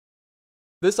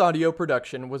This audio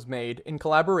production was made in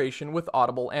collaboration with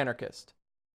Audible Anarchist.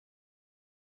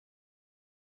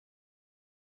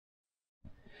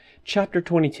 Chapter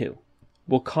 22.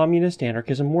 Will Communist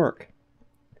Anarchism Work?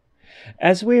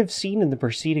 As we have seen in the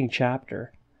preceding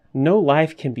chapter, no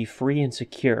life can be free and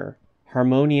secure,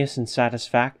 harmonious and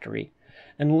satisfactory,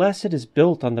 unless it is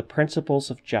built on the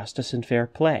principles of justice and fair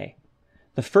play.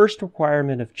 The first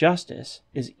requirement of justice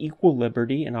is equal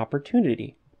liberty and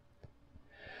opportunity.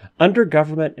 Under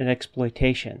government and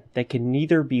exploitation, there can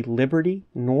neither be liberty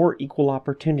nor equal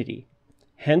opportunity,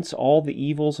 hence all the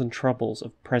evils and troubles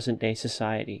of present-day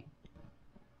society.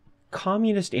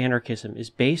 Communist anarchism is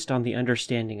based on the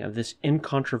understanding of this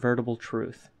incontrovertible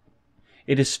truth.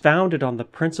 It is founded on the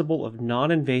principle of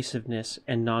non-invasiveness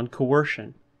and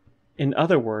non-coercion, in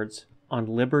other words, on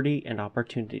liberty and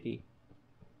opportunity.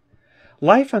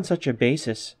 Life on such a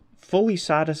basis fully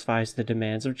satisfies the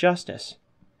demands of justice.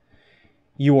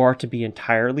 You are to be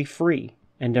entirely free,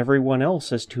 and everyone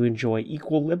else is to enjoy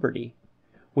equal liberty,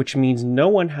 which means no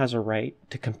one has a right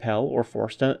to compel or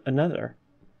force another,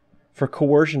 for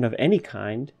coercion of any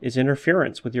kind is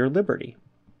interference with your liberty.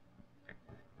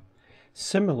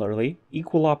 Similarly,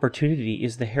 equal opportunity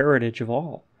is the heritage of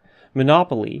all.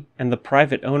 Monopoly and the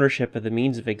private ownership of the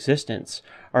means of existence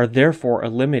are therefore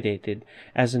eliminated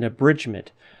as an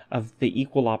abridgment of the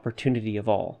equal opportunity of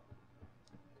all.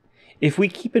 If we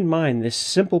keep in mind this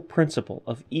simple principle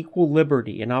of equal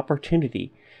liberty and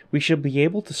opportunity, we shall be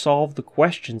able to solve the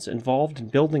questions involved in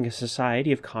building a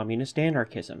society of communist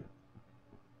anarchism.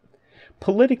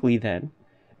 Politically, then,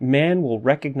 man will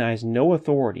recognize no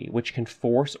authority which can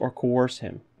force or coerce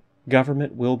him.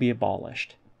 Government will be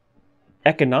abolished.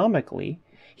 Economically,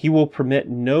 he will permit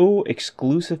no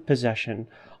exclusive possession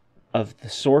of the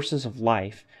sources of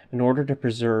life in order to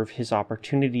preserve his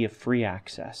opportunity of free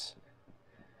access.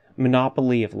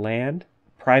 Monopoly of land,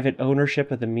 private ownership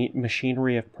of the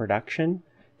machinery of production,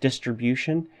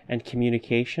 distribution, and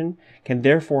communication can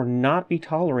therefore not be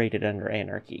tolerated under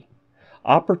anarchy.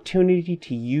 Opportunity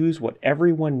to use what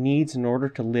everyone needs in order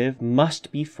to live must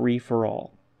be free for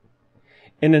all.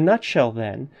 In a nutshell,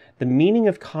 then, the meaning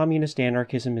of communist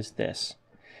anarchism is this: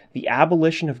 the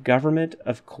abolition of government,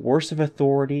 of coercive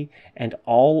authority and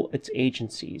all its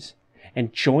agencies,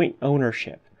 and joint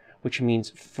ownership, which means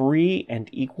free and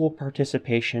equal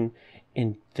participation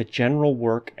in the general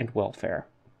work and welfare.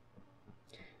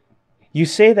 You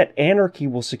say that anarchy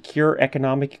will secure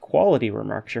economic equality,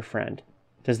 remarks your friend.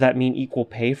 Does that mean equal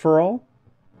pay for all?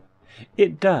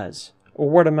 It does,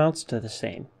 or what amounts to the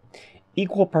same.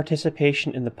 Equal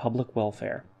participation in the public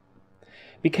welfare.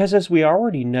 Because as we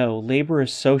already know, labor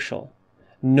is social.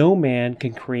 No man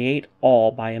can create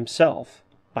all by himself,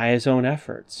 by his own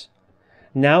efforts.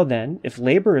 Now then, if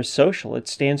labor is social, it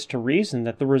stands to reason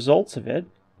that the results of it,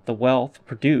 the wealth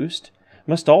produced,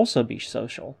 must also be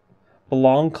social,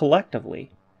 belong collectively.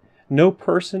 No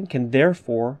person can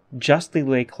therefore justly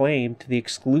lay claim to the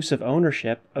exclusive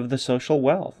ownership of the social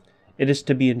wealth. It is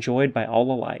to be enjoyed by all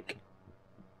alike.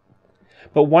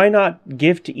 But why not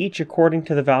give to each according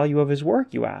to the value of his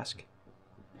work, you ask?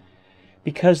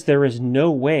 Because there is no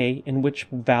way in which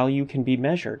value can be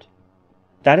measured.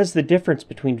 That is the difference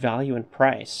between value and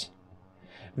price.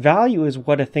 Value is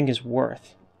what a thing is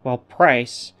worth, while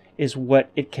price is what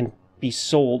it can be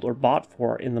sold or bought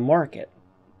for in the market.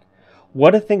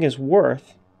 What a thing is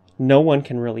worth, no one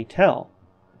can really tell.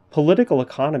 Political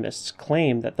economists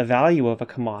claim that the value of a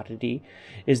commodity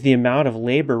is the amount of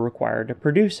labor required to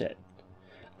produce it,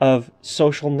 of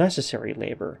social necessary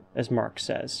labor, as Marx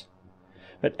says.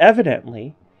 But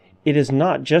evidently, it is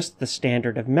not just the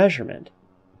standard of measurement.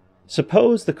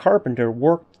 Suppose the carpenter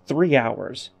worked 3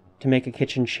 hours to make a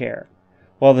kitchen chair,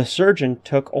 while the surgeon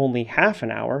took only half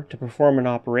an hour to perform an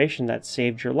operation that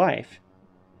saved your life.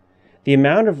 The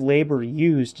amount of labor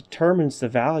used determines the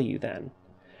value then,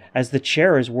 as the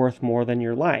chair is worth more than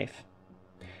your life.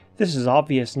 This is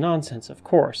obvious nonsense, of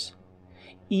course.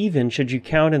 Even should you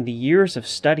count in the years of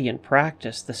study and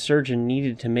practice the surgeon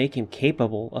needed to make him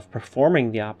capable of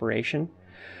performing the operation,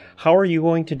 how are you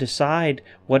going to decide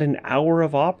what an hour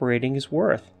of operating is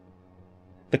worth?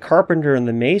 The carpenter and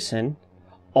the mason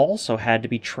also had to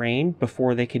be trained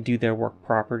before they could do their work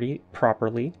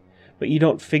properly, but you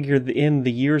don't figure in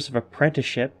the years of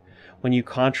apprenticeship when you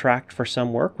contract for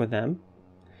some work with them.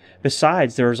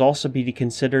 Besides, there is also to be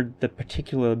considered the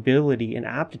particular ability and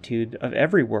aptitude of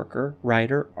every worker,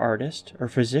 writer, artist, or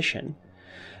physician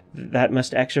that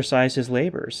must exercise his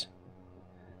labors.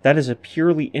 That is a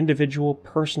purely individual,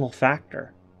 personal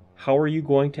factor. How are you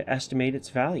going to estimate its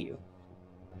value?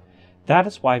 That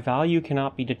is why value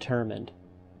cannot be determined.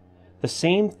 The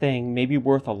same thing may be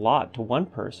worth a lot to one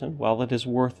person, while it is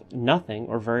worth nothing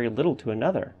or very little to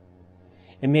another.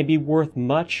 It may be worth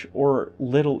much or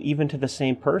little even to the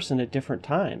same person at different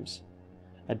times.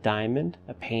 A diamond,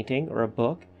 a painting, or a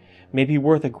book may be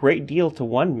worth a great deal to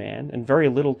one man and very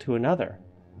little to another.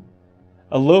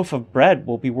 A loaf of bread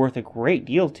will be worth a great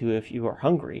deal to you if you are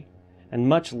hungry, and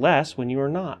much less when you are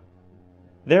not.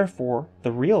 Therefore,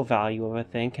 the real value of a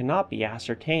thing cannot be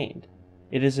ascertained.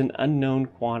 It is an unknown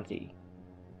quantity.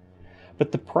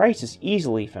 But the price is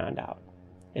easily found out.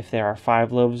 If there are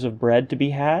 5 loaves of bread to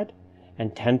be had,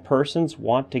 and 10 persons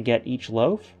want to get each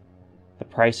loaf, the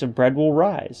price of bread will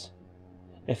rise.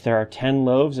 If there are 10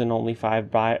 loaves and only 5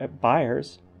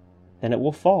 buyers, then it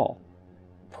will fall.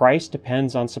 Price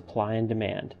depends on supply and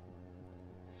demand.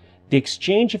 The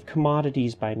exchange of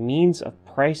commodities by means of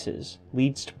prices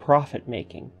leads to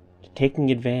profit-making, to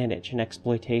taking advantage and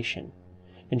exploitation.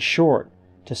 In short,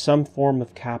 to some form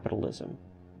of capitalism.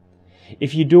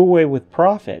 If you do away with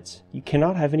profits, you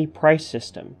cannot have any price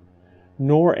system,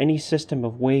 nor any system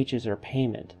of wages or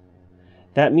payment.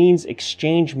 That means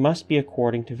exchange must be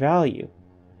according to value.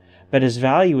 But as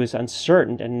value is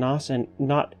uncertain and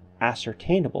not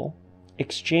ascertainable,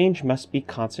 exchange must be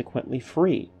consequently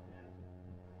free,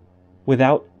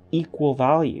 without equal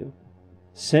value,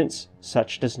 since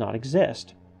such does not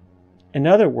exist. In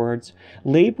other words,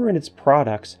 labor and its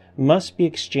products must be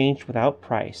exchanged without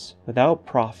price, without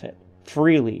profit,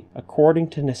 freely, according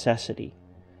to necessity.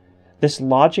 This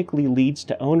logically leads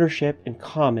to ownership in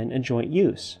common and joint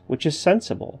use, which is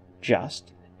sensible,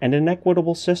 just, and an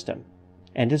equitable system,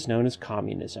 and is known as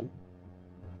communism.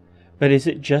 But is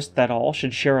it just that all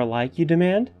should share alike, you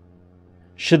demand?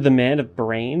 Should the man of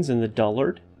brains and the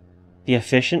dullard, the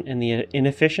efficient and the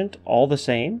inefficient, all the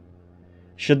same?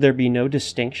 Should there be no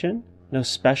distinction, no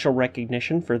special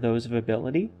recognition for those of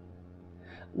ability?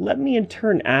 Let me in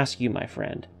turn ask you, my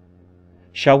friend,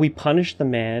 shall we punish the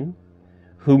man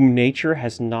whom nature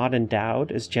has not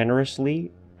endowed as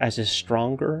generously as his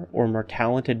stronger or more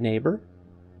talented neighbor?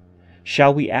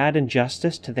 Shall we add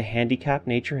injustice to the handicap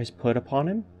nature has put upon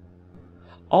him?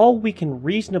 All we can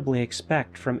reasonably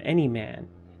expect from any man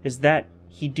is that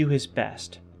he do his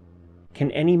best.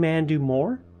 Can any man do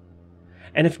more?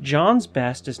 And if John's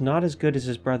best is not as good as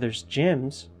his brother's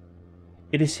Jim's,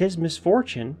 it is his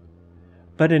misfortune,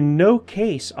 but in no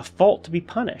case a fault to be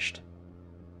punished.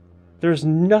 There is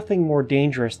nothing more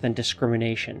dangerous than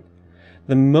discrimination.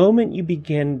 The moment you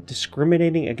begin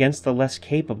discriminating against the less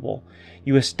capable,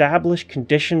 you establish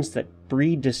conditions that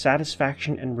breed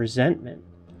dissatisfaction and resentment.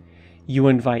 You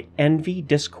invite envy,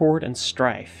 discord, and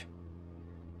strife.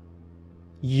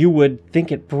 You would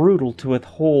think it brutal to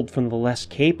withhold from the less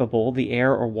capable the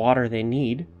air or water they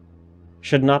need.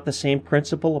 Should not the same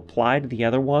principle apply to the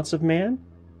other wants of man?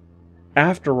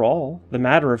 After all, the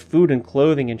matter of food and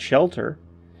clothing and shelter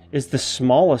is the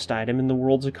smallest item in the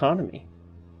world's economy.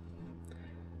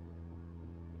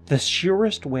 The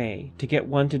surest way to get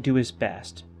one to do his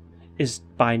best is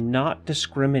by not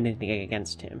discriminating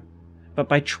against him, but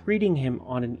by treating him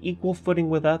on an equal footing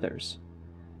with others.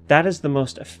 That is the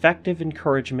most effective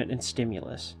encouragement and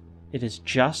stimulus. It is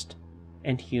just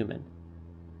and human.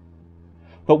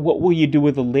 But what will you do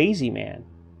with the lazy man,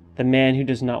 the man who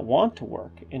does not want to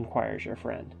work? Inquires your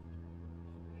friend.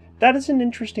 That is an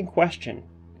interesting question,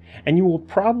 and you will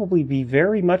probably be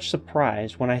very much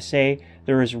surprised when I say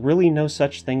there is really no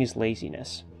such thing as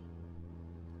laziness.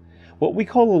 What we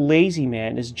call a lazy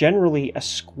man is generally a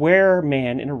square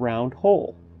man in a round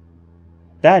hole.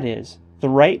 That is, the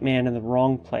right man in the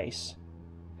wrong place.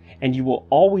 And you will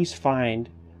always find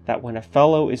that when a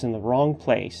fellow is in the wrong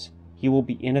place, he will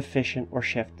be inefficient or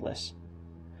shiftless.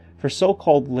 For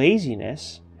so-called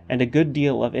laziness and a good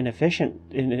deal of inefficiency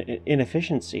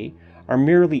are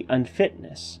merely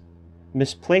unfitness,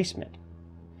 misplacement.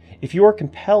 If you are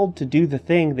compelled to do the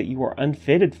thing that you are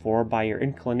unfitted for by your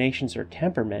inclinations or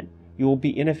temperament, you will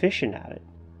be inefficient at it.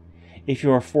 If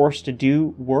you are forced to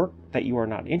do work that you are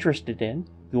not interested in,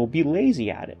 you will be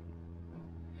lazy at it.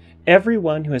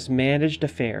 Everyone who has managed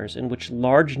affairs in which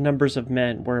large numbers of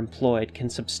men were employed can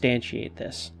substantiate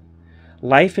this.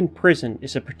 Life in prison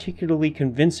is a particularly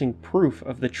convincing proof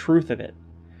of the truth of it.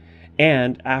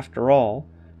 And, after all,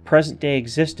 present-day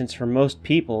existence for most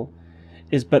people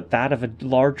is but that of a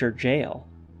larger jail.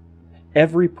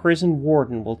 Every prison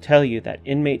warden will tell you that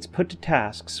inmates put to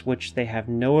tasks which they have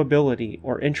no ability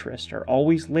or interest are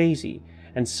always lazy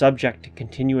and subject to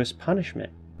continuous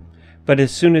punishment. But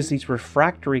as soon as these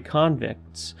refractory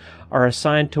convicts are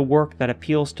assigned to work that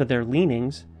appeals to their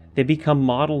leanings, they become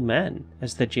model men,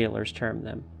 as the jailers term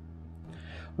them.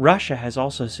 Russia has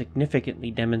also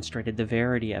significantly demonstrated the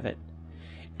verity of it.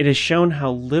 It has shown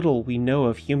how little we know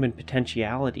of human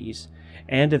potentialities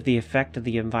and of the effect of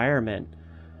the environment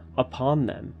upon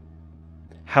them,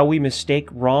 how we mistake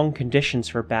wrong conditions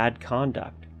for bad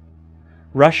conduct.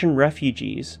 Russian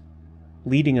refugees,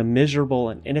 leading a miserable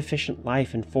and inefficient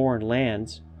life in foreign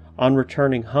lands, on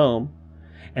returning home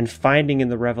and finding in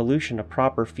the revolution a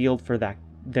proper field for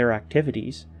their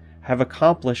activities, have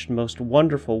accomplished most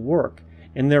wonderful work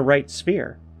in their right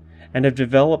sphere, and have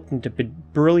developed into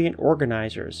brilliant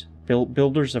organizers,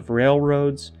 builders of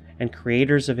railroads, and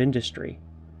creators of industry.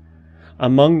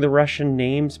 Among the Russian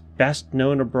names best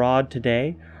known abroad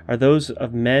today are those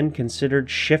of men considered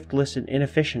shiftless and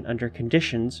inefficient under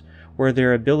conditions where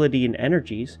their ability and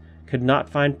energies could not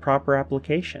find proper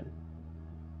application.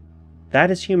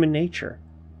 That is human nature.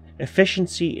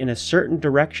 Efficiency in a certain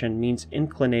direction means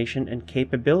inclination and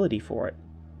capability for it.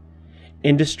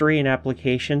 Industry and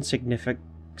application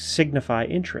signify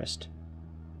interest.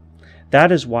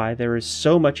 That is why there is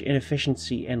so much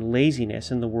inefficiency and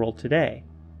laziness in the world today.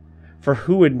 For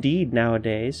who indeed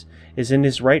nowadays is in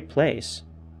his right place?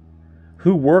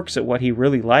 Who works at what he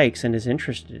really likes and is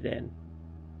interested in?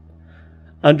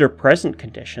 Under present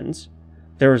conditions,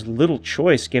 there is little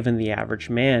choice given the average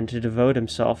man to devote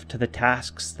himself to the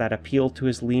tasks that appeal to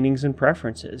his leanings and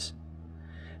preferences.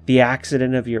 The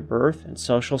accident of your birth and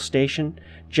social station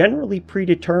generally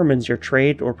predetermines your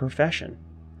trade or profession.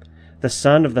 The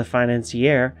son of the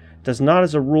financier does not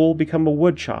as a rule become a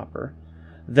wood chopper,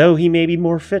 though he may be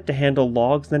more fit to handle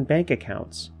logs than bank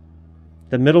accounts.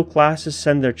 The middle classes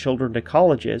send their children to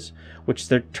colleges, which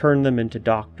turn them into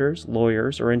doctors,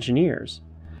 lawyers, or engineers.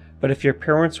 But if your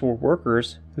parents were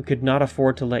workers who could not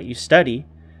afford to let you study,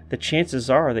 the chances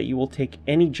are that you will take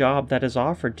any job that is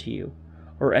offered to you,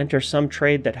 or enter some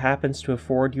trade that happens to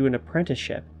afford you an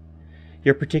apprenticeship.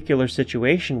 Your particular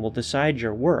situation will decide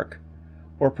your work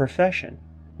or profession,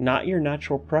 not your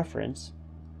natural preference,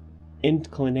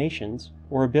 inclinations,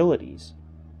 or abilities.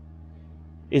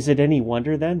 Is it any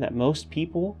wonder then that most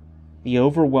people, the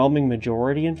overwhelming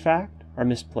majority in fact, are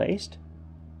misplaced?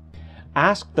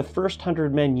 Ask the first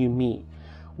 100 men you meet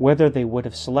whether they would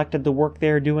have selected the work they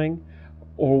are doing,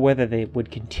 or whether they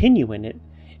would continue in it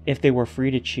if they were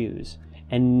free to choose,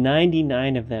 and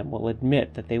 99 of them will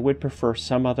admit that they would prefer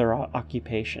some other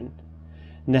occupation.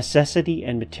 Necessity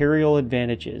and material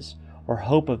advantages, or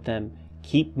hope of them,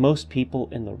 keep most people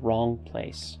in the wrong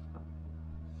place.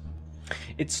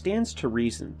 It stands to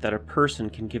reason that a person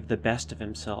can give the best of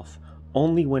himself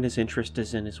only when his interest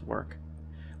is in his work,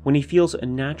 when he feels a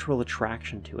natural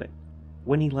attraction to it,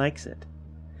 when he likes it.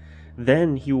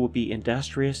 Then he will be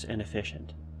industrious and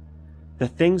efficient. The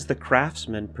things the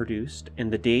craftsmen produced in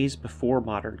the days before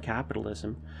modern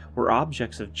capitalism were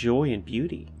objects of joy and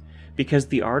beauty, because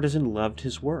the artisan loved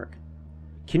his work.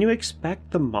 Can you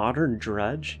expect the modern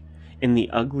drudge in the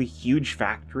ugly, huge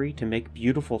factory to make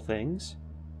beautiful things?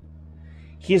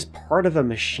 He is part of a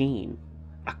machine,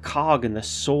 a cog in the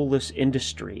soulless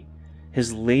industry,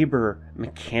 his labor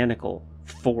mechanical,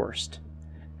 forced.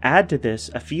 Add to this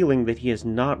a feeling that he is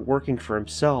not working for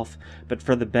himself, but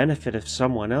for the benefit of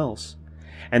someone else,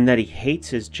 and that he hates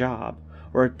his job,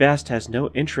 or at best has no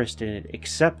interest in it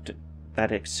except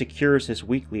that it secures his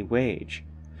weekly wage.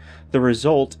 The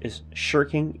result is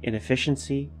shirking,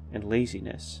 inefficiency, and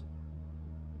laziness.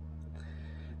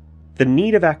 The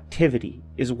need of activity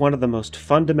is one of the most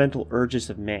fundamental urges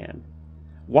of man.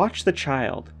 Watch the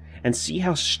child and see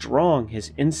how strong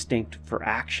his instinct for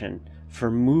action, for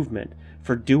movement,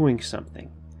 for doing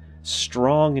something,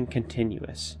 strong and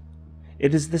continuous.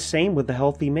 It is the same with the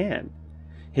healthy man.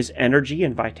 His energy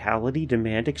and vitality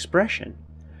demand expression.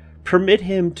 Permit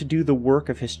him to do the work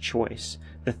of his choice,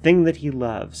 the thing that he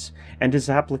loves, and his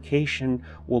application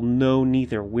will know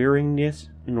neither weariness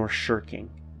nor shirking.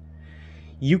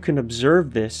 You can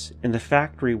observe this in the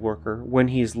factory worker when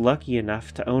he is lucky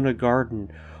enough to own a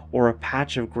garden or a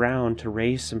patch of ground to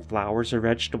raise some flowers or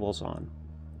vegetables on.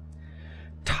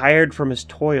 Tired from his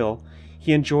toil,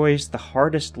 he enjoys the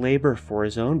hardest labor for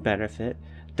his own benefit,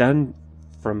 done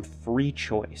from free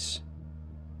choice.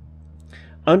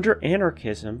 Under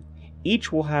anarchism,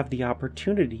 each will have the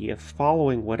opportunity of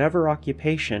following whatever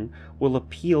occupation will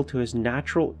appeal to his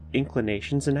natural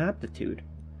inclinations and aptitude.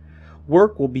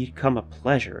 Work will become a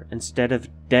pleasure instead of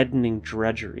deadening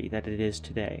drudgery that it is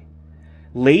today.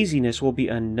 Laziness will be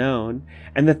unknown,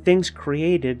 and the things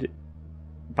created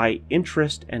by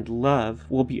interest and love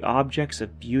will be objects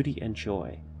of beauty and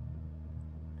joy.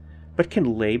 But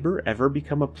can labor ever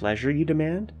become a pleasure, you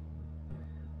demand?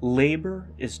 Labor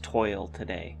is toil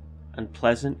today,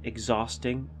 unpleasant,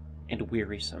 exhausting, and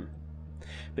wearisome.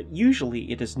 But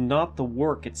usually it is not the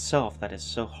work itself that is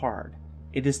so hard.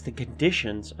 it is the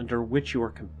conditions under which you are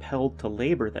compelled to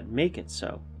labor that make it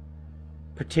so,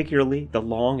 particularly the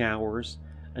long hours,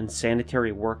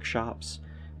 unsanitary workshops,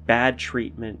 bad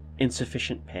treatment,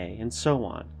 insufficient pay, and so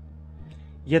on.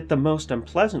 Yet the most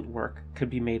unpleasant work could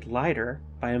be made lighter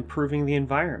by improving the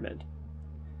environment.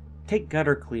 Take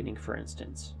gutter cleaning, for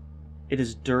instance. It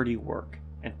is dirty work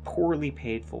and poorly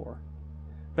paid for.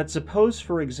 But suppose,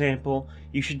 for example,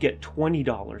 you should get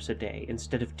 $20 a day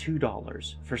instead of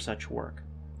 $2 for such work.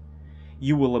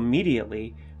 You will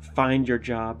immediately find your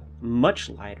job much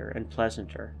lighter and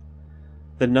pleasanter.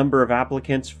 The number of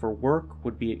applicants for work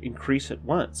would increase at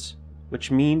once,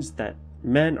 which means that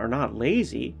men are not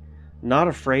lazy, not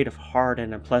afraid of hard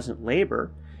and unpleasant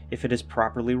labor if it is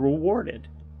properly rewarded.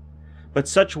 But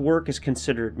such work is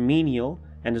considered menial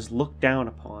and is looked down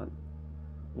upon.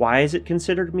 Why is it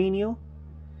considered menial?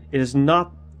 Is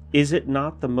it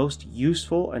not the most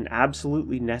useful and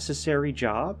absolutely necessary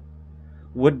job?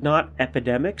 Would not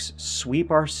epidemics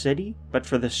sweep our city but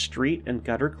for the street and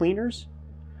gutter cleaners?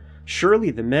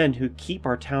 Surely the men who keep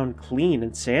our town clean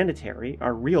and sanitary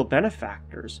are real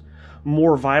benefactors,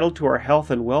 more vital to our health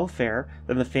and welfare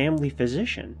than the family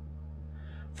physician.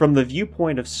 From the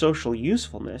viewpoint of social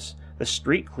usefulness, the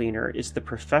street cleaner is the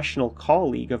professional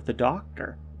colleague of the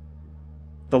doctor.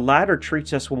 The latter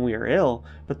treats us when we are ill,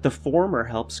 but the former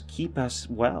helps keep us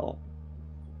well.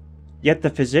 Yet the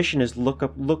physician is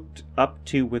looked up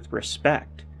to with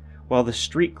respect, while the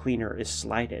street cleaner is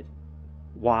slighted.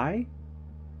 Why?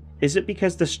 Is it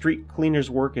because the street cleaner's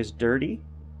work is dirty?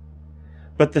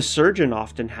 But the surgeon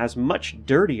often has much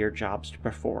dirtier jobs to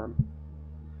perform.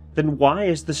 Then why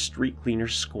is the street cleaner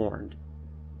scorned?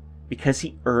 Because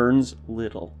he earns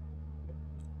little.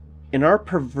 In our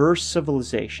perverse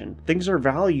civilization, things are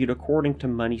valued according to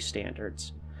money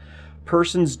standards.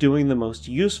 Persons doing the most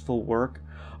useful work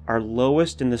are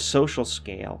lowest in the social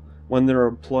scale when their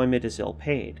employment is ill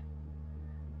paid.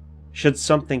 Should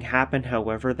something happen,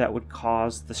 however, that would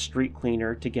cause the street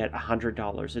cleaner to get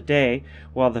 $100 a day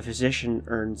while the physician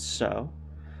earns so,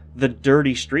 the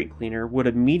dirty street cleaner would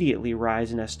immediately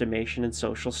rise in estimation and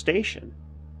social station.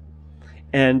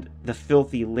 And the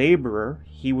filthy laborer,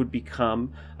 he would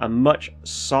become a much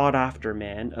sought-after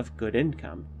man of good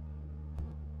income.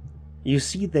 You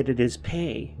see that it is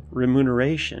pay,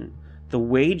 remuneration, the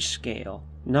wage scale,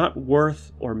 not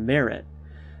worth or merit,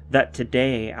 that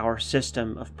today our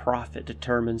system of profit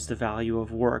determines the value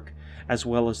of work as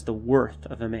well as the worth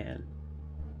of a man.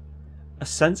 A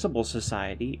sensible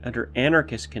society under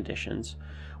anarchist conditions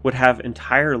would have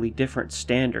entirely different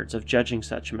standards of judging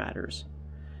such matters.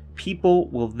 People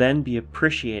will then be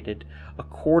appreciated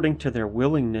according to their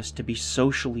willingness to be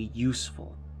socially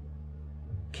useful.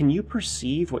 Can you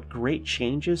perceive what great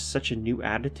changes such a new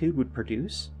attitude would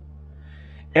produce?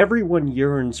 Everyone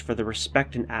yearns for the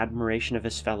respect and admiration of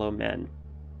his fellow men.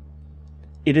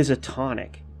 It is a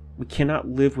tonic we cannot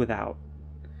live without.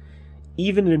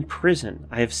 Even in prison,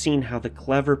 I have seen how the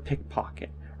clever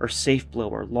pickpocket or safe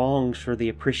blower longs for the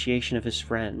appreciation of his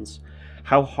friends,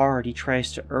 how hard he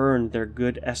tries to earn their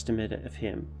good estimate of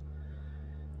him.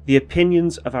 The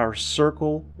opinions of our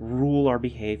circle rule our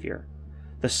behavior.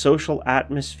 The social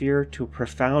atmosphere to a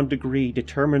profound degree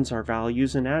determines our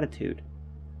values and attitude.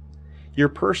 Your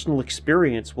personal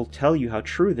experience will tell you how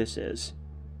true this is.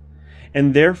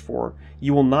 And therefore,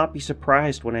 you will not be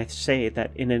surprised when I say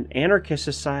that in an anarchist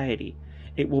society,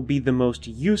 it will be the most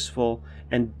useful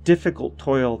and difficult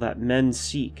toil that men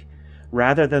seek,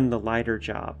 rather than the lighter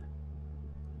job.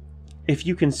 If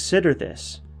you consider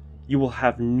this, you will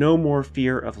have no more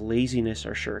fear of laziness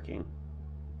or shirking.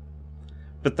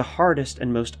 But the hardest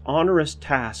and most onerous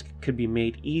task could be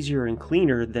made easier and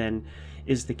cleaner than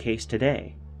is the case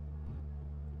today.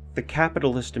 The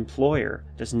capitalist employer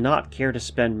does not care to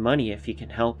spend money if he can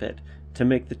help it to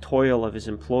make the toil of his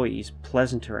employees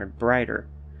pleasanter and brighter,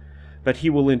 but he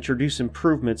will introduce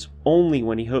improvements only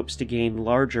when he hopes to gain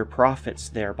larger profits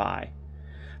thereby.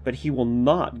 But he will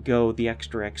not go the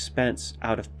extra expense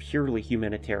out of purely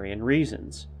humanitarian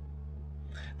reasons.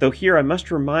 Though here I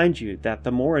must remind you that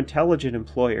the more intelligent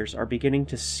employers are beginning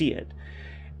to see it,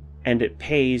 and it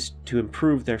pays to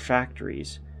improve their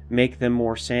factories, make them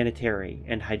more sanitary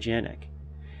and hygienic,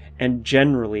 and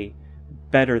generally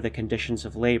better the conditions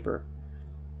of labor.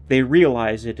 They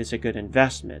realize it is a good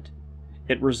investment.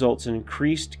 It results in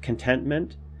increased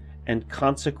contentment and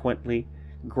consequently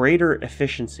greater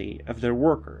efficiency of their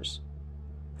workers.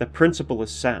 The principle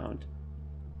is sound.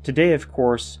 Today, of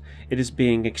course, it is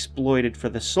being exploited for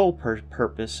the sole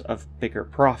purpose of bigger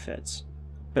profits.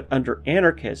 But under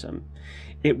anarchism,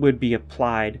 it would be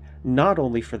applied not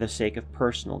only for the sake of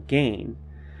personal gain,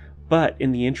 but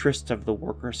in the interests of the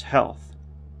workers' health.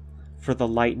 for the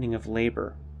lightening of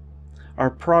labor. Our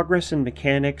progress in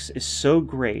mechanics is so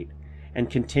great and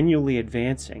continually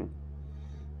advancing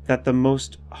that the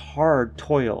most hard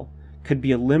toil could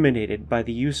be eliminated by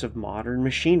the use of modern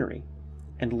machinery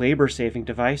and labor-saving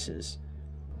devices.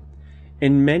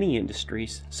 In many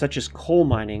industries, such as coal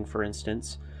mining for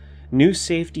instance, new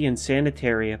safety and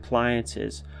sanitary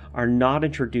appliances are not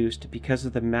introduced because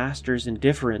of the master's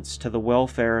indifference to the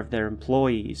welfare of their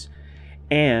employees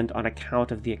and on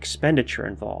account of the expenditure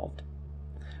involved.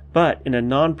 But in a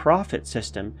non-profit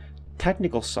system,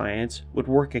 technical science would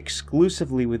work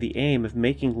exclusively with the aim of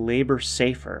making labor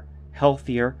safer,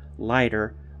 healthier,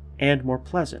 lighter, and more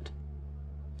pleasant.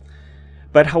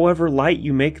 But however light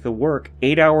you make the work,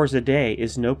 8 hours a day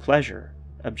is no pleasure,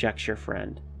 objects your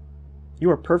friend. You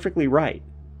are perfectly right,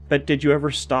 but did you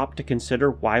ever stop to consider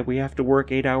why we have to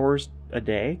work 8 hours a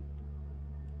day?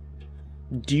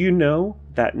 Do you know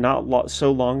that not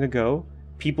so long ago,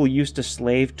 people used to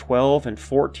slave 12 and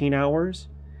 14 hours,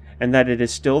 and that it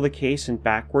is still the case in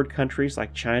backward countries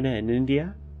like China and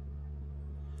India?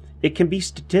 It can be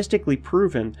statistically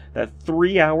proven that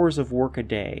 3 hours of work a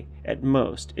day, at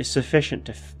most, is sufficient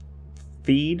to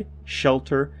feed,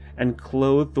 shelter, and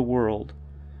clothe the world,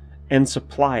 and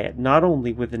supply it not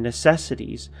only with the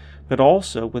necessities, but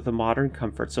also with the modern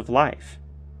comforts of life.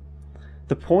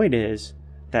 The point is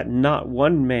that not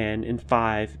 1 man in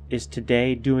 5 is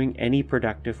today doing any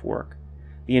productive work.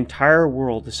 The entire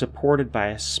world is supported by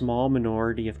a small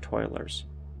minority of toilers.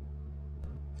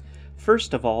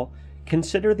 First of all,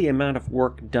 consider the amount of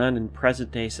work done in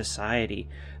present-day society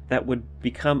that would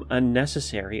become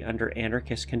unnecessary under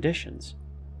anarchist conditions.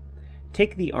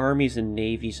 Take the armies and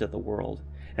navies of the world,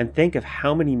 and think of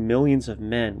how many millions of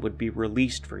men would be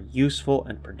released for useful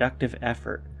and productive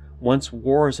effort once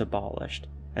war is abolished,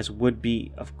 as would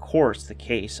be, of course, the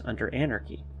case under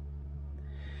anarchy.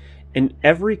 In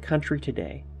every country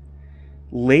today,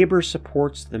 labor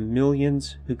supports the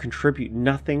millions who contribute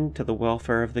nothing to the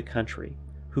welfare of the country,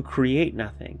 who create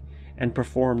nothing, and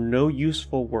perform no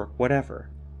useful work whatever.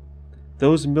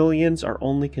 Those millions are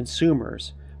only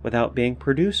consumers without being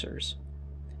producers.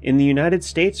 In the United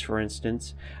States, for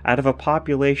instance, out of a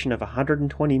population of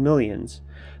 120 million,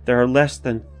 there are less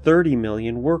than 30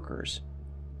 million workers,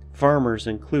 farmers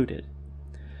included.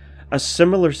 A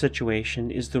similar situation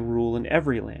is the rule in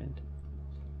every land.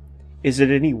 Is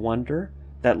it any wonder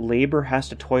that labor has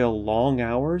to toil long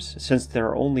hours since there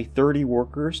are only 30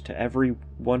 workers to every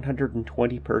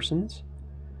 120 persons?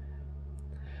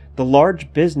 The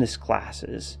large business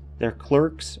classes, their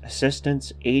clerks,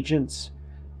 assistants, agents,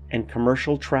 and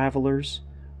commercial travelers,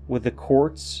 with the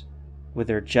courts, with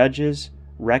their judges,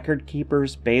 record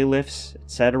keepers, bailiffs,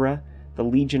 etc., the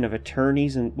legion of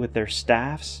attorneys and with their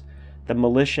staffs, the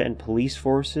militia and police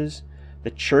forces,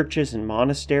 the churches and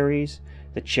monasteries,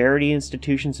 the charity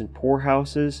institutions and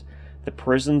poorhouses, the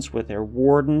prisons with their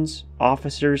wardens,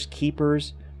 officers,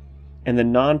 keepers, and the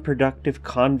non-productive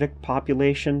convict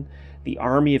population, the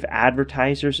army of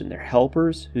advertisers and their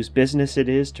helpers, whose business it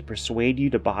is to persuade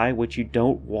you to buy what you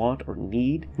don't want or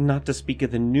need, not to speak of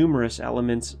the numerous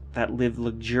elements that live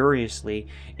luxuriously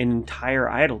in entire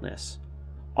idleness.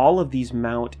 All of these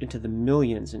mount into the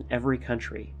millions in every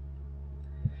country.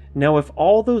 Now, if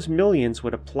all those millions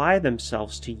would apply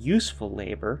themselves to useful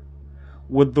labor,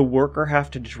 would the worker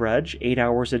have to drudge 8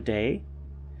 hours a day?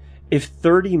 If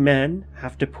 30 men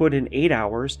have to put in 8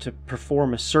 hours to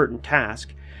perform a certain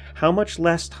task, how much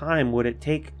less time would it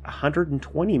take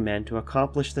 120 men to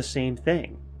accomplish the same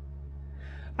thing?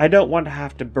 I don't want to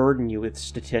have to burden you with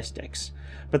statistics,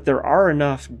 but there are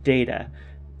enough data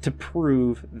to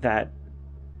prove that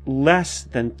less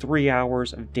than 3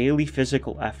 hours of daily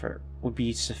physical effort would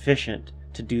be sufficient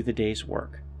to do the day's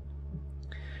work.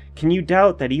 Can you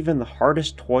doubt that even the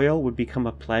hardest toil would become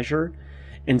a pleasure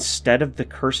instead of the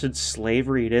cursed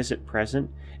slavery it is at present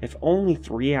if only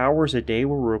 3 hours a day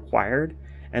were required,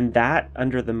 and that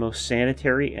under the most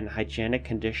sanitary and hygienic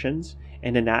conditions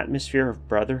and an atmosphere of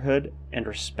brotherhood and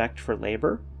respect for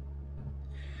labor?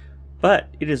 But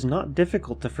it is not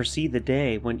difficult to foresee the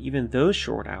day when even those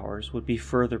short hours would be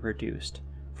further reduced,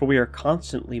 for we are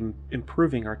constantly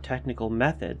improving our technical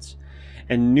methods,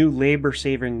 and new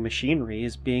labor-saving machinery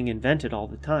is being invented all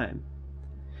the time.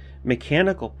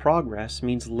 Mechanical progress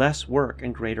means less work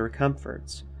and greater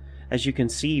comforts, as you can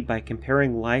see by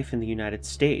comparing life in the United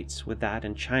States with that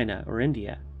in China or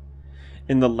India.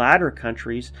 In the latter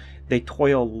countries, they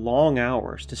toil long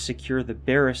hours to secure the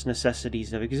barest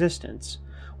necessities of existence,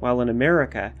 while in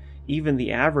America, even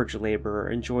the average laborer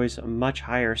enjoys a much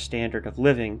higher standard of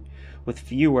living with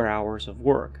fewer hours of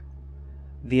work.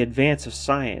 The advance of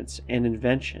science and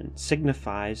invention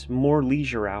signifies more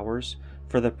leisure hours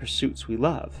for the pursuits we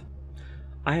love.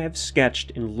 I have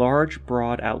sketched in large,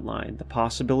 broad outline the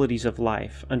possibilities of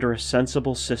life under a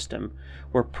sensible system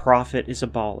where profit is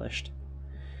abolished.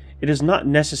 It is not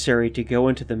necessary to go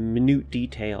into the minute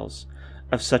details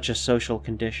of such a social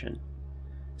condition.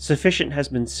 Sufficient has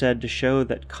been said to show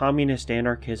that communist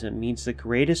anarchism means the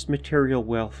greatest material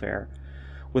welfare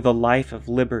with a life of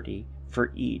liberty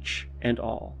for each and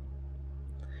all.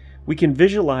 We can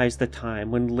visualize the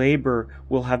time when labor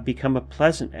will have become a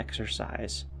pleasant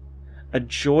exercise, a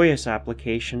joyous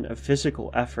application of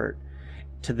physical effort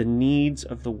to the needs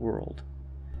of the world.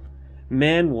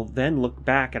 Man will then look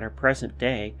back at our present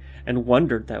day and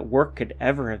wonder that work could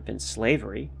ever have been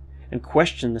slavery, and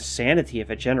question the sanity of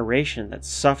a generation that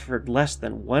suffered less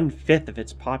than 1/5 of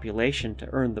its population to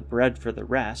earn the bread for the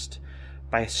rest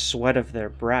by sweat of their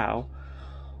brow,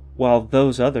 while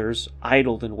those others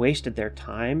idled and wasted their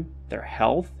time, their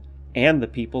health, and the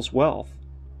people's wealth.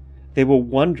 They will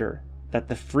wonder that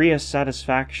the freest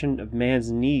satisfaction of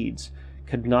man's needs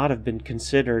could not have been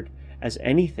considered as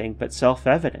anything but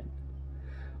self-evident,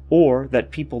 or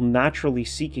that people naturally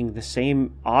seeking the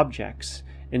same objects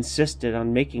insisted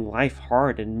on making life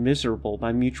hard and miserable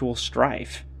by mutual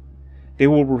strife. They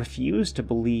will refuse to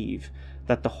believe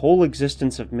that the whole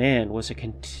existence of man was a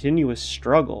continuous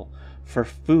struggle for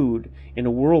food in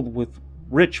a world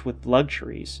rich with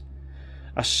luxuries,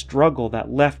 a struggle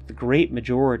that left the great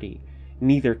majority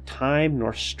neither time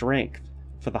nor strength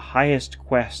for the highest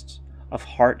quests of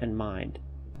heart and mind.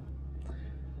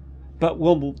 But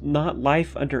will not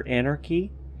life under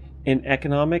anarchy, in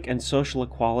economic and social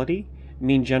equality,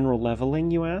 mean general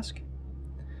leveling, you ask?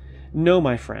 No,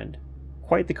 my friend,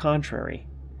 quite the contrary,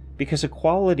 because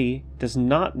equality does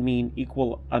not mean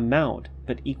equal amount,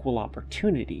 but equal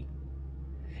opportunity.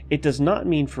 It does not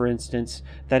mean, for instance,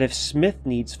 that if Smith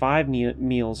needs 5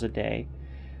 meals a day,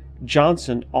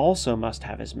 Johnson also must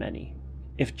have as many.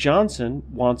 If Johnson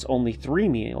wants only 3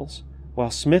 meals, while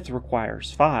Smith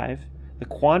requires 5, the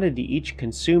quantity each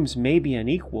consumes may be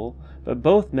unequal, but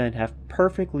both men have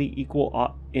perfectly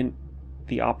equal in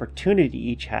the opportunity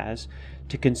each has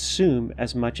to consume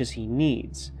as much as he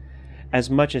needs, as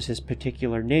much as his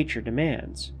particular nature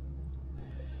demands.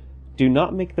 Do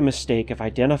not make the mistake of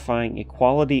identifying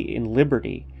equality in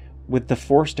liberty with the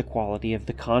forced equality of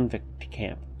the convict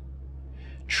camp.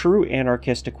 True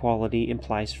anarchist equality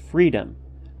implies freedom,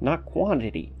 not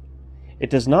quantity. It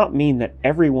does not mean that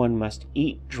everyone must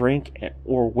eat, drink,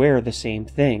 or wear the same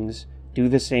things, do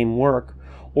the same work,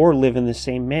 or live in the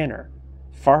same manner.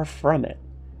 Far from it.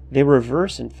 They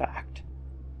reverse, in fact.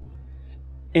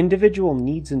 Individual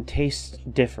needs and tastes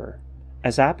differ,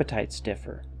 as appetites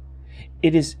differ.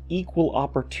 It is equal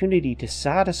opportunity to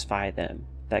satisfy them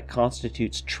that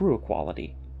constitutes true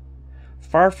equality.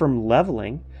 Far from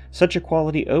leveling, such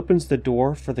equality opens the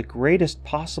door for the greatest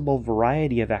possible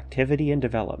variety of activity and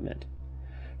development.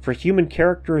 For human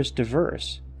character is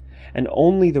diverse, and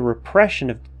only the repression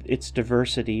of its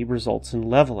diversity results in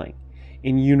leveling,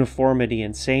 in uniformity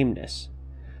and sameness.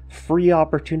 Free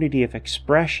opportunity of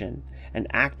expression and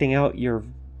acting out your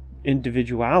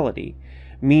individuality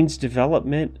means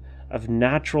development of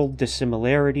natural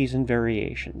dissimilarities and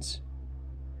variations.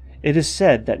 It is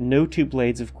said that no 2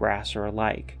 blades of grass are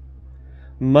alike.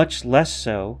 Much less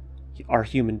so are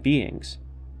human beings.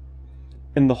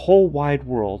 In the whole wide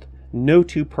world, no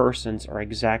 2 persons are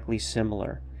exactly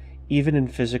similar, even in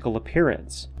physical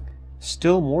appearance.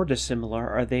 Still more dissimilar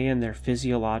are they in their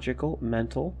physiological,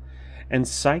 mental, and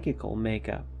psychical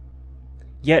makeup.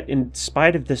 Yet, in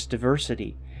spite of this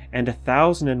diversity and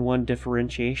 1,001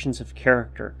 differentiations of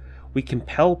character, we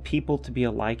compel people to be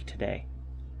alike today.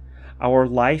 Our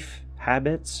life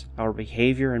habits, our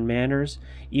behavior and manners,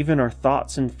 even our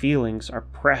thoughts and feelings are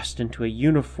pressed into a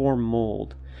uniform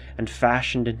mold and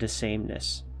fashioned into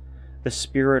sameness. The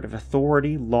spirit of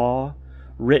authority, law,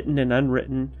 written and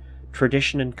unwritten,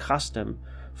 tradition and custom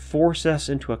force us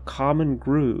into a common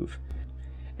groove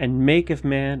and make of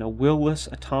man a will-less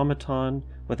automaton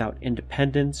without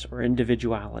independence or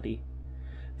individuality.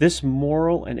 This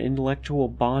moral and intellectual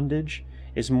bondage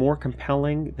is more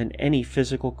compelling than any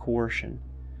physical coercion,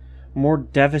 more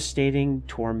devastating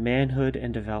to our manhood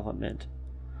and development.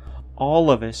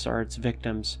 All of us are its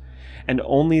victims, and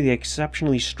only the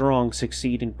exceptionally strong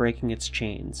succeed in breaking its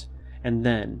chains, and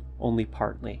then only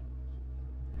partly.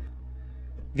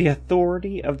 The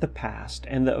authority of the past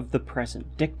and of the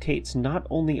present dictates not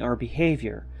only our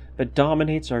behavior, but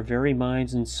dominates our very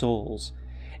minds and souls,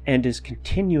 and is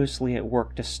continuously at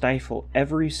work to stifle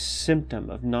every symptom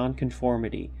of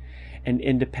nonconformity and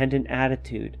independent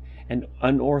attitude and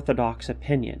unorthodox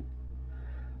opinion.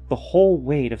 The whole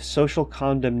weight of social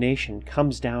condemnation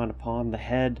comes down upon the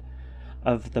head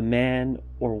of the man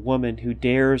or woman who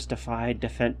dares defy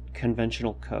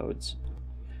conventional codes.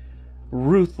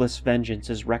 Ruthless vengeance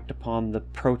is wreaked upon the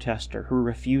protester who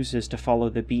refuses to follow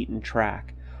the beaten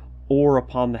track, or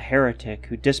upon the heretic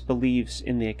who disbelieves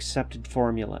in the accepted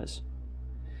formulas.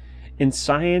 In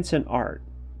science and art,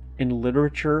 in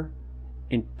literature,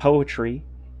 in poetry,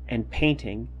 and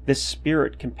painting, this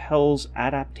spirit compels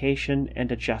adaptation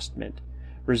and adjustment,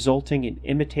 resulting in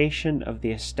imitation of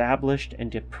the established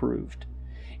and approved,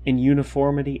 in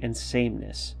uniformity and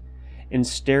sameness, in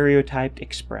stereotyped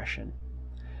expression.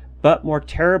 But more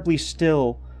terribly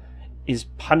still is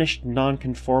punished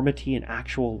nonconformity in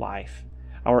actual life,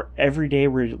 our everyday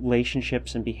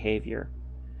relationships and behavior.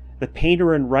 The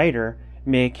painter and writer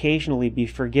may occasionally be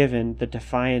forgiven the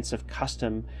defiance of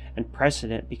custom and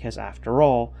precedent because, after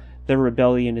all, their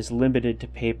rebellion is limited to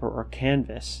paper or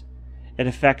canvas. It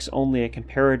affects only a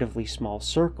comparatively small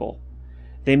circle.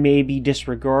 They may be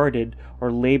disregarded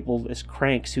or labeled as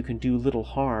cranks who can do little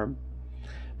harm.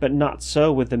 But not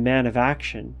so with the man of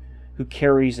action, who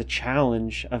carries a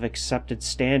challenge of accepted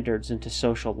standards into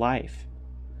social life.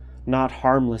 Not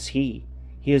harmless he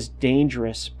is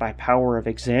dangerous by power of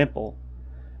example,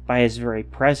 by his very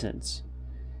presence.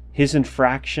 His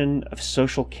infraction of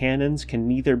social canons can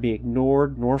neither be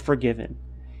ignored nor forgiven.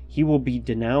 He will be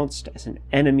denounced as an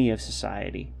enemy of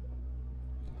society.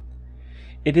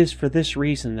 It is for this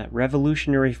reason that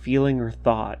revolutionary feeling or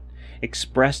thought,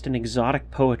 expressed in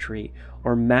exotic poetry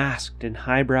or masked in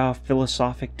highbrow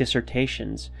philosophic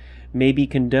dissertations, may be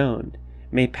condoned,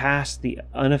 may pass the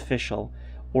unofficial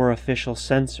or official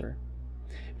censor,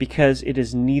 because it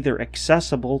is neither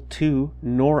accessible to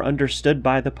nor understood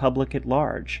by the public at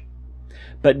large.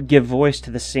 But give voice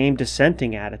to the same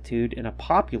dissenting attitude in a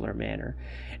popular manner,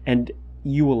 and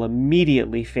you will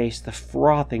immediately face the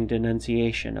frothing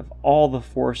denunciation of all the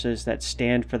forces that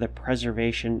stand for the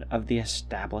preservation of the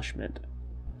establishment.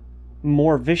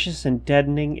 More vicious and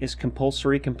deadening is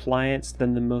compulsory compliance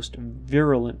than the most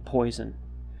virulent poison.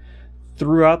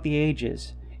 Throughout the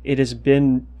ages, it has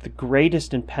been the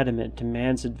greatest impediment to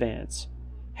man's advance,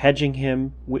 hedging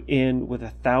him in with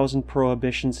 1,000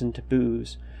 prohibitions and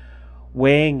taboos,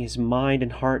 weighing his mind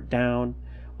and heart down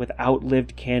with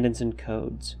outlived canons and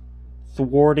codes,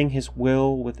 thwarting his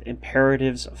will with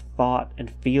imperatives of thought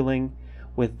and feeling,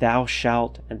 with thou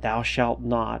shalt and thou shalt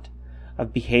not,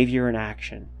 of behavior and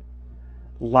action.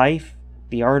 Life,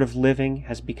 the art of living,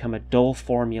 has become a dull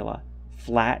formula,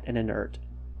 flat and inert.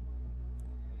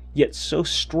 Yet so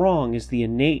strong is the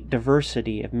innate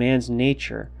diversity of man's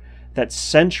nature that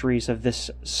centuries of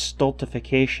this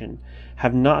stultification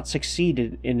have not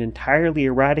succeeded in entirely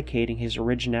eradicating his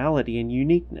originality and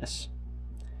uniqueness.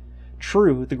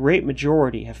 True, the great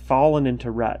majority have fallen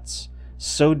into ruts,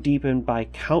 so deepened by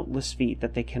countless feet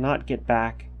that they cannot get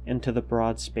back into the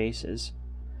broad spaces.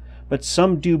 But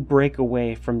some do break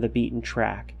away from the beaten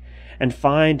track, and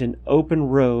find an open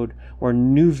road where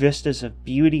new vistas of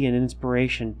beauty and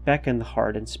inspiration beckon the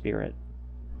heart and spirit.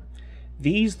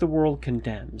 These the world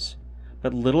condemns,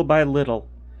 but little by little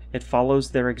it follows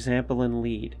their example and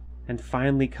lead, and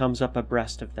finally comes up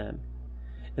abreast of them.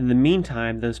 In the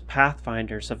meantime, those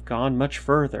pathfinders have gone much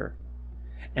further,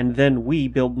 and then we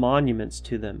build monuments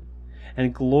to them,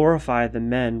 and glorify the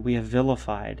men we have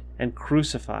vilified and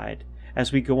crucified,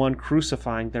 as we go on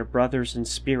crucifying their brothers in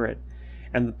spirit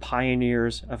and the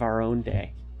pioneers of our own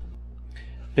day.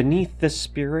 Beneath this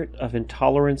spirit of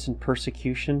intolerance and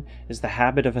persecution is the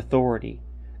habit of authority,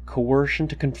 coercion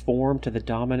to conform to the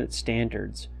dominant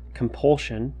standards,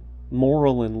 compulsion,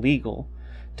 moral and legal,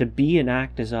 to be and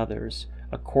act as others,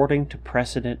 according to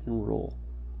precedent and rule.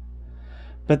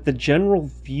 But the general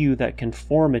view that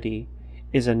conformity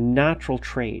is a natural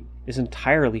trait is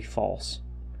entirely false.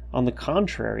 On the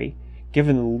contrary,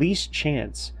 given the least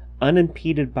chance,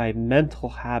 unimpeded by mental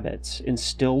habits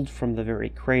instilled from the very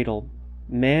cradle,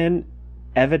 man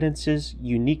evidences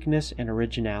uniqueness and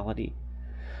originality.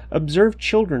 Observe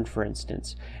children, for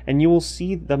instance, and you will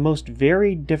see the most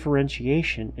varied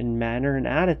differentiation in manner and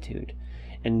attitude,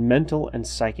 in mental and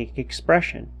psychic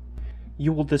expression.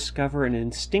 You will discover an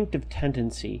instinctive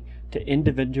tendency to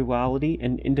individuality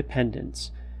and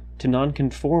independence, to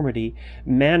nonconformity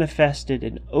manifested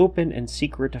in open and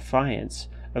secret defiance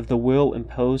of the will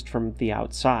imposed from the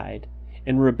outside,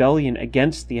 in rebellion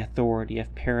against the authority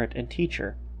of parent and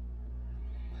teacher.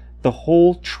 The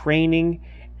whole training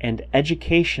and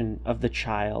education of the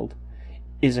child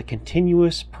is a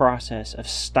continuous process of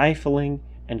stifling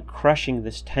and crushing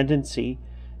this tendency,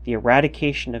 the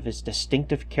eradication of his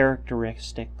distinctive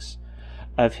characteristics,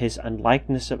 of his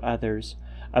unlikeness of others,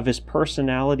 of his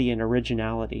personality and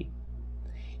originality.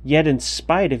 Yet in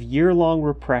spite of year-long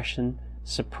repression,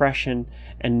 suppression,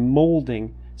 and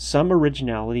molding some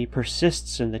originality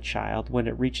persists in the child when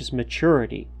it reaches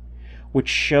maturity, which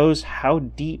shows how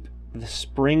deep the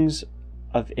springs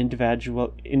of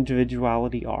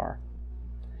individuality are.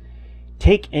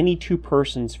 Take any two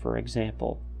persons, for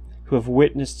example, who have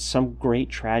witnessed some great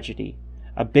tragedy,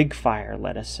 a big fire,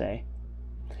 let us say,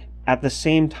 at the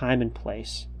same time and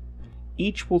place.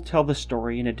 Each will tell the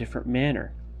story in a different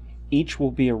manner. Each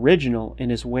will be original in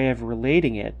his way of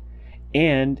relating it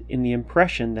and in the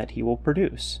impression that he will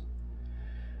produce,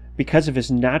 because of his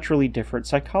naturally different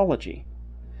psychology.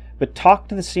 But talk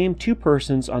to the same two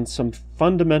persons on some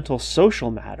fundamental social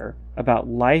matter, about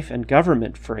life and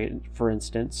government, for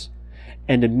instance,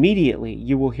 and immediately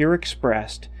you will hear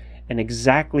expressed an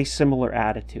exactly similar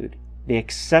attitude, the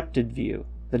accepted view,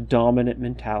 the dominant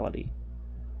mentality.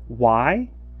 Why?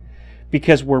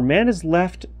 Because where man is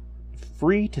left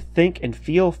free to think and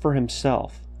feel for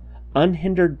himself,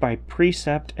 unhindered by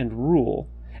precept and rule,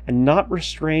 and not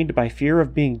restrained by fear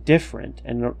of being different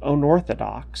and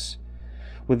unorthodox,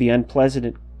 with the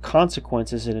unpleasant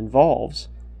consequences it involves,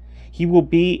 he will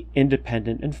be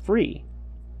independent and free.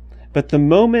 But the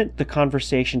moment the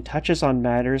conversation touches on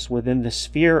matters within the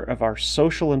sphere of our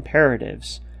social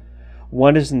imperatives,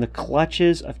 one is in the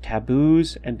clutches of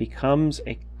taboos and becomes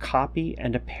a copy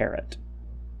and a parrot.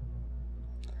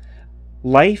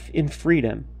 Life in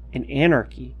freedom, in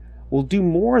anarchy, will do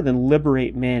more than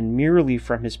liberate man merely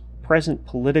from his present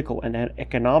political and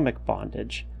economic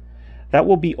bondage. That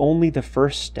will be only the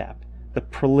first step, the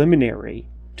preliminary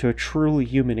to a truly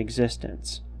human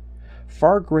existence.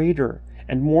 Far greater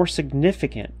and more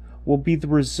significant will be the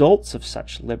results of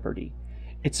such liberty,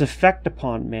 its effect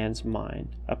upon man's mind,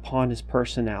 upon his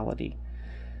personality.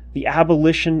 The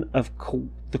abolition of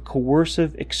the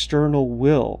coercive external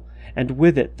will, and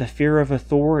with it the fear of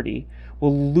authority,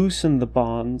 will loosen the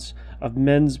bonds of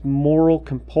men's moral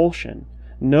compulsion,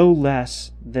 no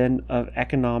less than of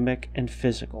economic and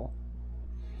physical.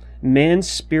 Man's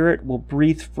spirit will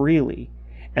breathe freely,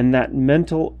 and that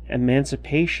mental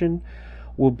emancipation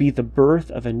will be the birth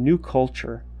of a new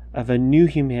culture, of a new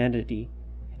humanity.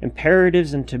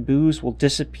 Imperatives and taboos will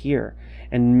disappear,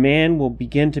 and man will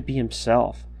begin to be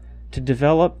himself, to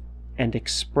develop and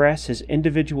express his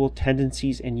individual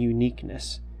tendencies and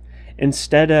uniqueness.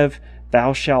 Instead of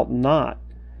 "thou shalt not,"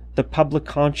 the public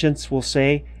conscience will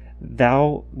say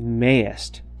 "thou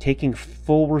mayest," taking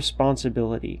full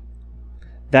responsibility.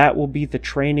 That will be the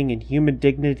training in human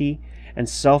dignity and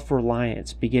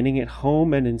self-reliance, beginning at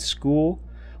home and in school,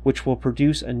 which will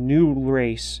produce a new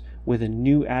race with a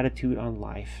new attitude on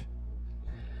life.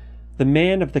 The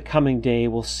man of the coming day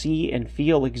will see and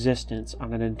feel existence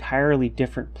on an entirely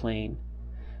different plane.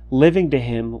 Living to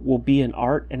him will be an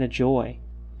art and a joy.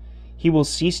 He will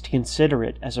cease to consider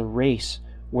it as a race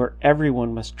where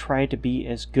everyone must try to be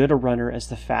as good a runner as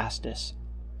the fastest.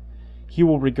 He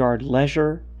will regard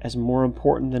leisure as more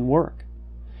important than work,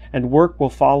 and work will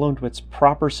fall into its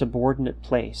proper subordinate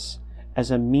place as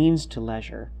a means to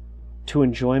leisure, to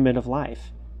enjoyment of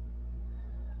life.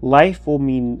 Life will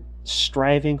mean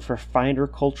striving for finer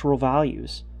cultural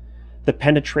values, the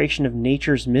penetration of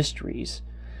nature's mysteries,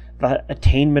 the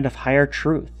attainment of higher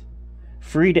truth,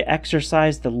 free to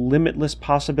exercise the limitless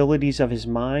possibilities of his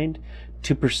mind,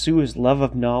 to pursue his love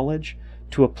of knowledge,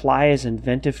 to apply his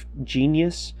inventive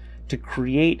genius, to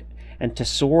create and to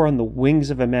soar on the wings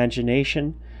of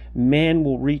imagination. Man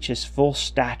will reach his full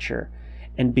stature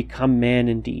and become man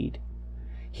indeed.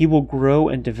 He will grow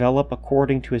and develop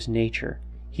according to his nature.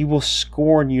 He will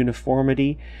scorn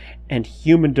uniformity, and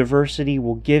human diversity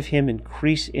will give him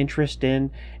increased interest in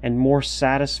and more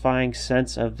satisfying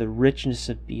sense of the richness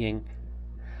of being.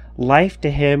 Life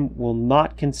to him will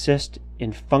not consist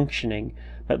in functioning,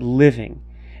 but living,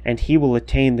 and he will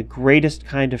attain the greatest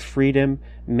kind of freedom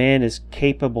man is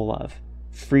capable of,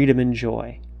 freedom and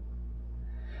joy.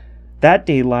 That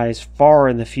day lies far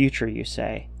in the future, you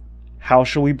say. How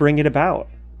shall we bring it about?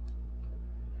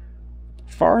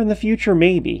 Far in the future,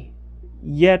 maybe,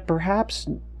 yet perhaps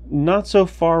not so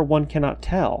far one cannot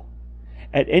tell.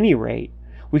 At any rate,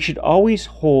 we should always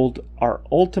hold our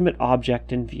ultimate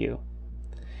object in view,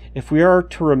 if we are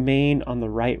to remain on the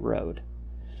right road.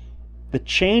 The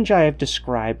change I have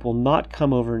described will not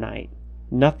come overnight.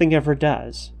 Nothing ever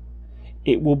does.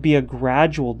 It will be a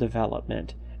gradual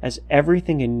development, as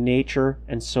everything in nature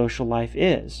and social life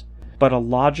is, but a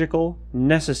logical,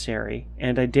 necessary,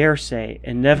 and I dare say,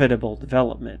 inevitable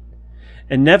development.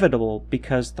 Inevitable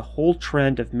because the whole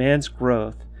trend of man's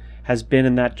growth has been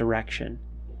in that direction,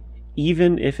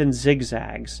 even if in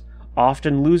zigzags,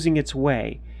 often losing its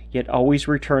way, yet always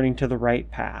returning to the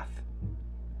right path.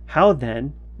 How,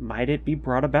 then, might it be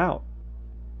brought about?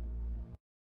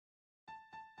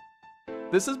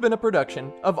 This has been a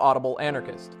production of Audible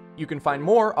Anarchist. You can find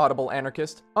more Audible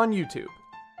Anarchist on YouTube.